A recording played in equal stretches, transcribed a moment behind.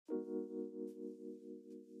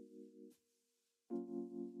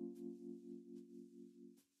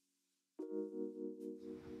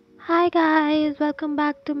Hi guys, welcome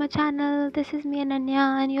back to my channel. This is me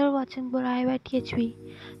Ananya and you're watching Burai by THV.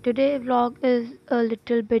 Today vlog is a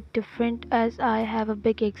little bit different as I have a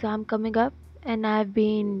big exam coming up and I've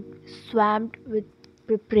been swamped with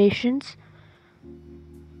preparations.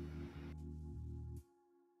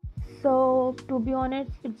 So to be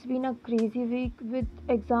honest, it's been a crazy week with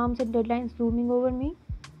exams and deadlines looming over me.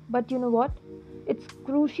 But you know what? It's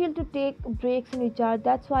crucial to take breaks and recharge.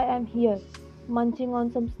 That's why I'm here, munching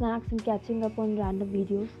on some snacks and catching up on random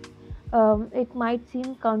videos. It might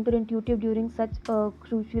seem counterintuitive during such a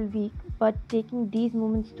crucial week, but taking these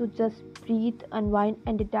moments to just breathe, unwind,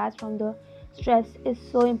 and detach from the stress is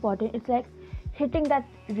so important. It's like hitting that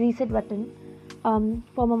reset button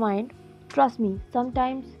for my mind. Trust me,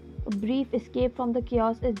 sometimes a brief escape from the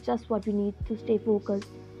chaos is just what we need to stay focused.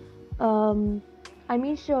 Um,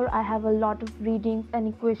 sure, I have a lot of readings and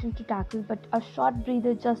equations to tackle, but a short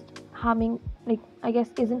breather just harming, I guess,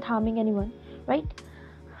 isn't harming anyone, right?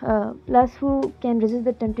 Plus, who can resist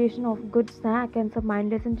the temptation of good snack and some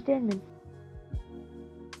mindless entertainment?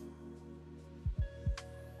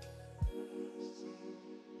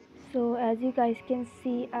 So, as you guys can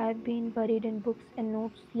see, I've been buried in books and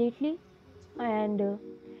notes lately, and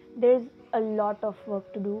there's a lot of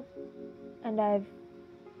work to do, and I've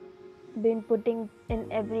been putting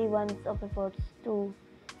in every ounce of efforts to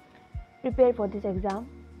prepare for this exam.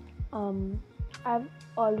 Um, I've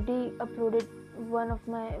already uploaded one of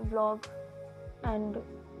my vlog, and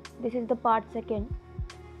this is the part second.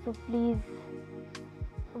 So please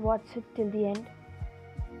watch it till the end.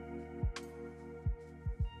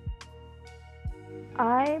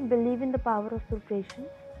 I believe in the power of preparation.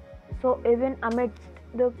 So even amidst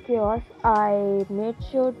the chaos, I made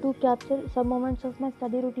sure to capture some moments of my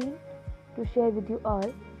study routine to share with you all.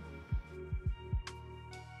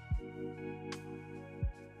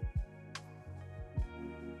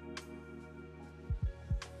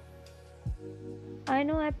 I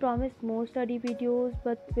know I promised more study videos,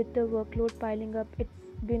 but with the workload piling up, it's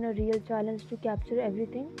been a real challenge to capture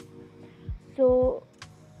everything. So,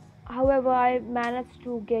 however, I managed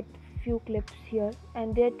to get few clips here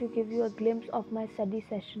and there to give you a glimpse of my study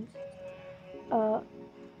sessions. Uh,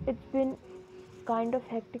 it's been kind of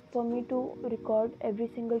hectic for me to record every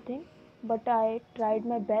single thing, but I tried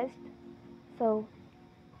my best. So,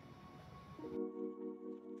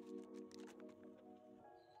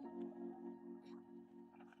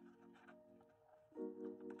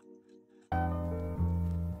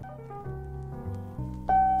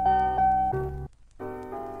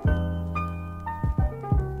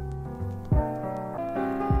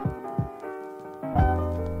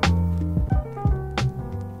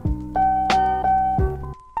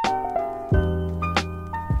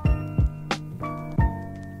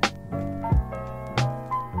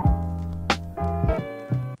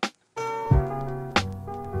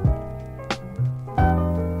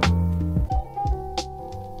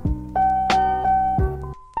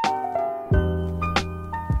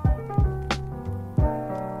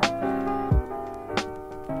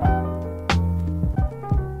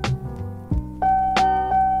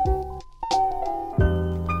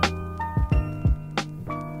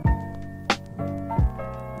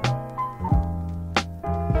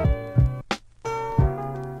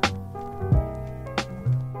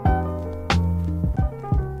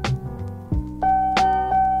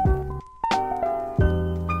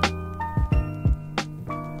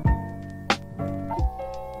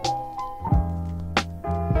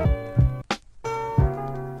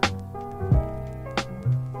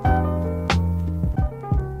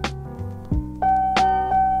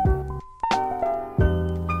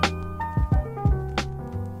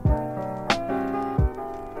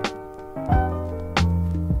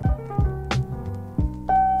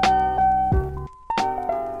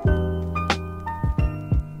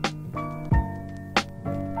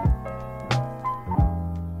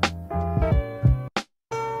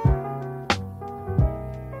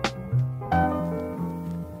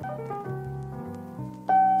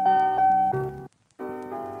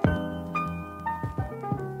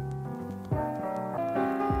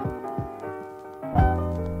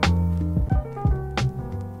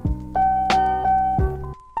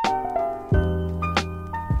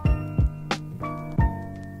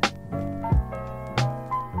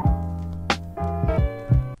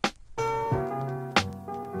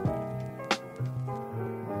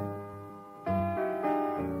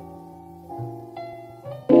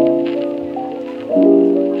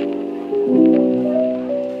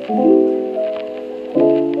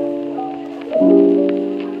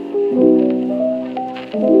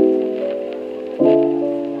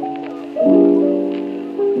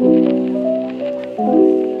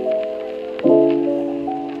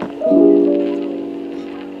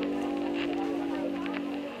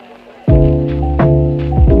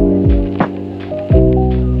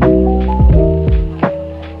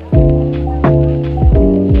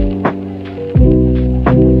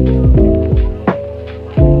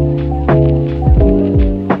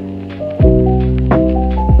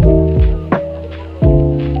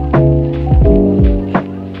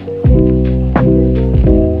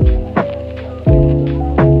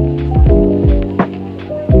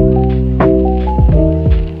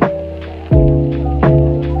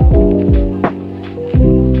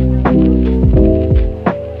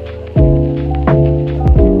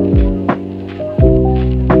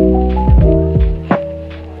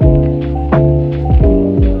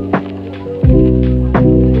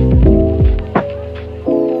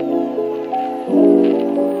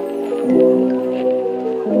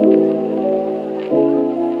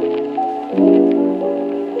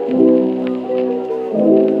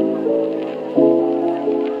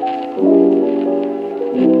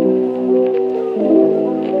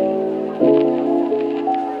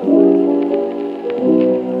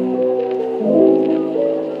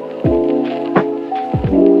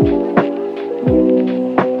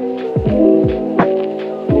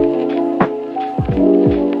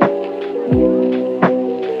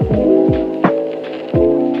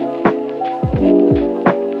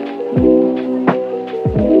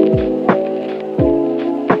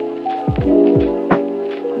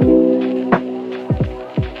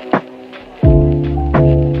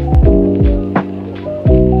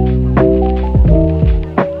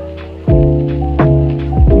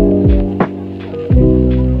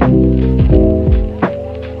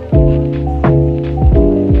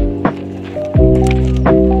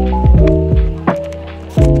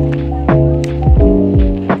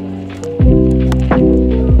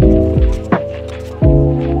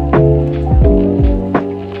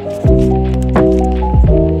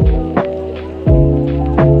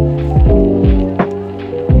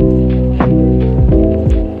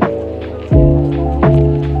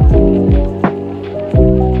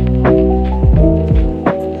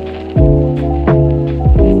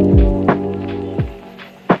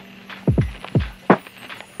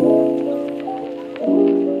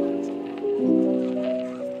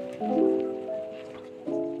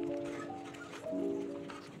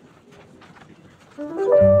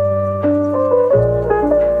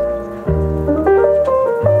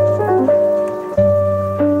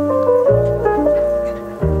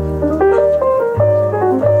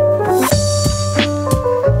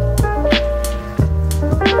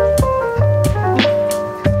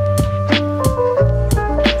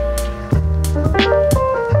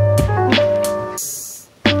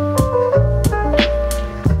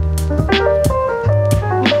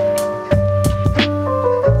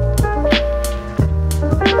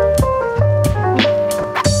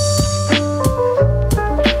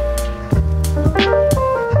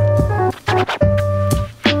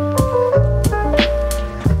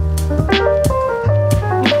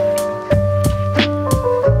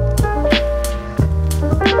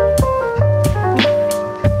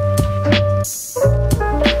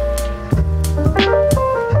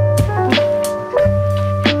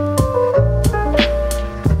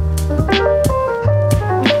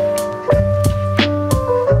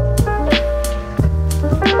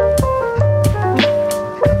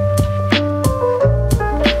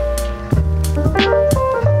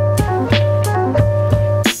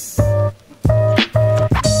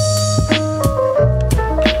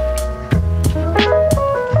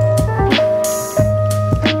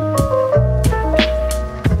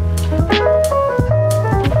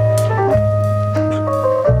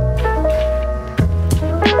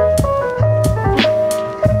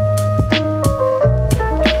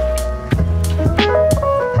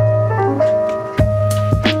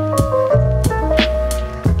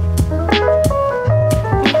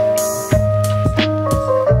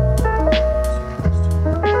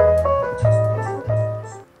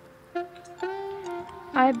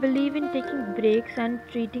 breaks and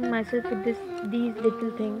treating myself with these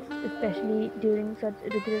little things, especially during such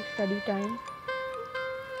rigorous study times,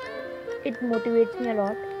 it motivates me a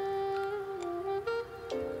lot.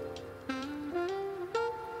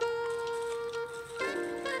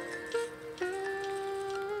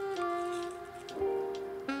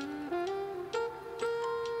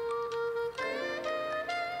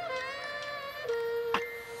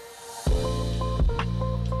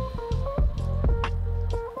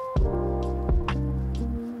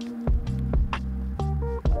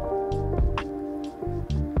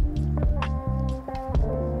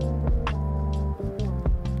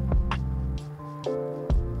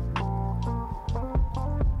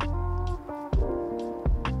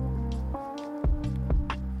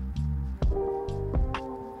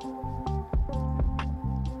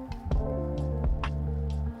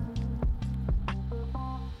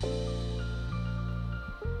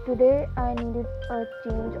 Today I needed a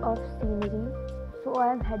change of scenery, so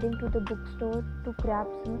I am heading to the bookstore to grab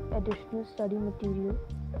some additional study material,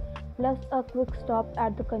 plus a quick stop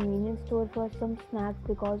at the convenience store for some snacks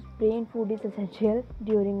because brain food is essential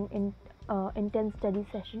during intense study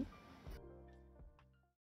session.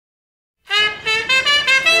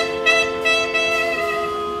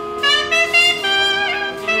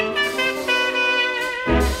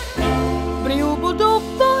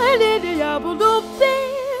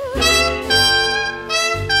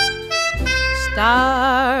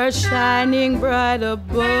 Stars shining bright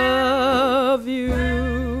above you.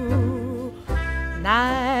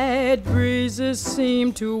 Night breezes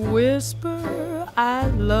seem to whisper, I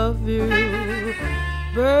love you.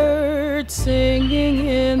 Birds singing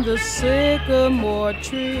in the sycamore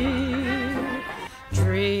tree.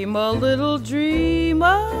 Dream a little dream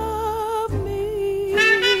of me.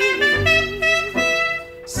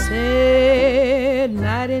 Say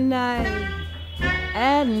nighty night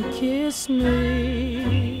and kiss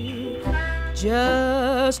me.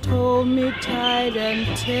 Just hold me tight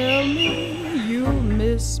and tell me you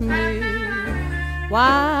miss me.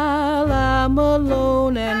 While I'm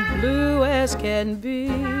alone and blue as can be,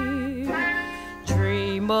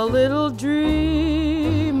 dream a little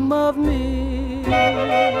dream of me.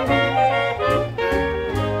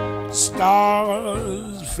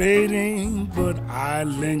 Stars fading, but I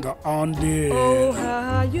linger on, dear. Oh,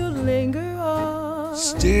 how you linger on.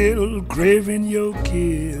 Still craving your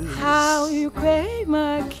kiss. How you crave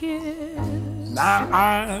my kiss. Now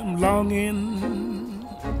I'm longing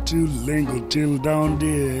to linger till dawn,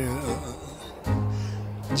 dear.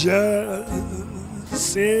 Just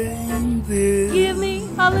saying this. Give me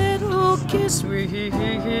a little kiss, sweet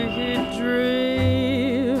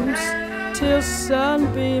dreams, till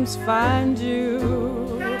sunbeams find you.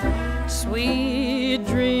 Sweet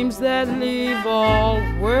dreams that leave all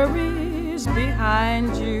worries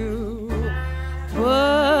behind you.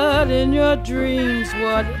 But in your dreams,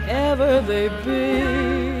 whatever they be,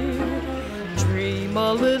 dream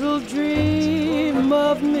a little dream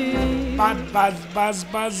of me. Buzz, buzz, buzz,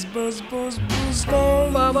 buzz, buzz, buzz,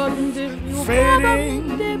 buzz, buzz.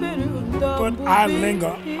 Fading, but I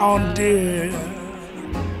linger on, dear.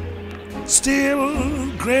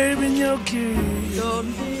 Still craving your kiss.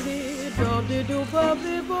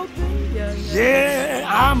 Yeah,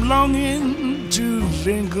 I'm longing to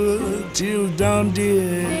linger till dawn,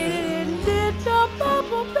 dear.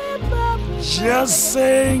 Just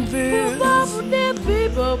saying this.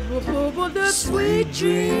 Sweet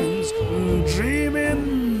dreams,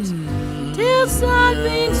 dreaming till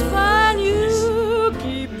sunbeams find you.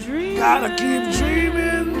 Keep dreaming. Gotta keep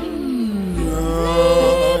dreaming.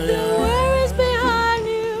 Leave the worries behind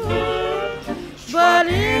you. But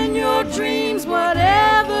in your dreams,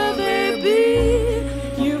 whatever they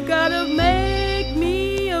be, you've gotta make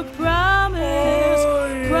me a promise. Oh,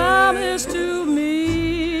 yeah. Promise to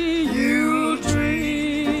me. You'll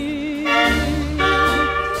dream.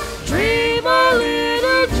 Dream a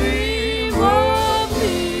little dream of me.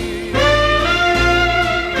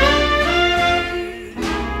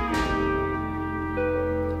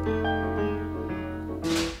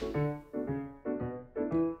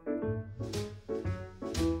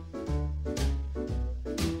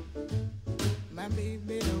 My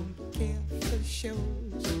baby don't care for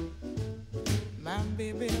shows. My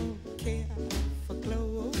baby don't care for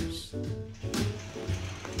clothes.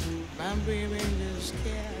 My baby just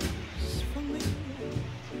cares for me.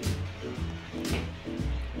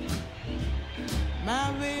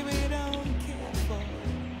 My baby don't care for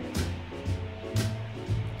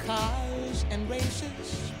cars and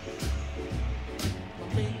races. My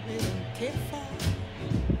baby don't care for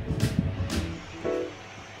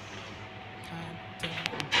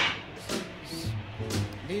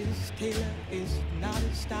this Taylor is not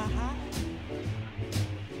a star high,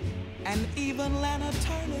 and even Lana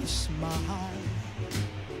Turner's smile,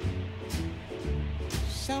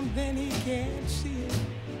 something he can't see.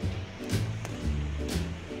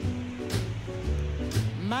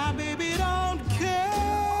 My baby don't care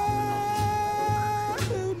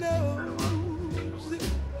who knows.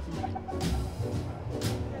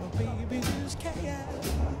 My baby just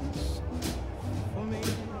cares for me.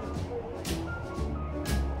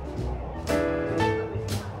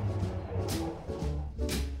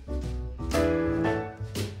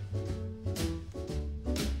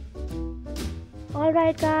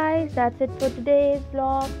 Alright guys, that's it for today's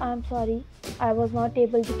vlog. I'm sorry I was not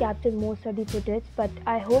able to capture more study footage, but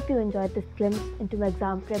I hope you enjoyed this glimpse into my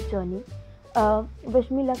exam prep journey. Wish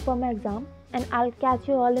me luck for my exam, and I'll catch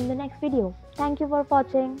you all in the next video. Thank you for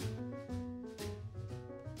watching.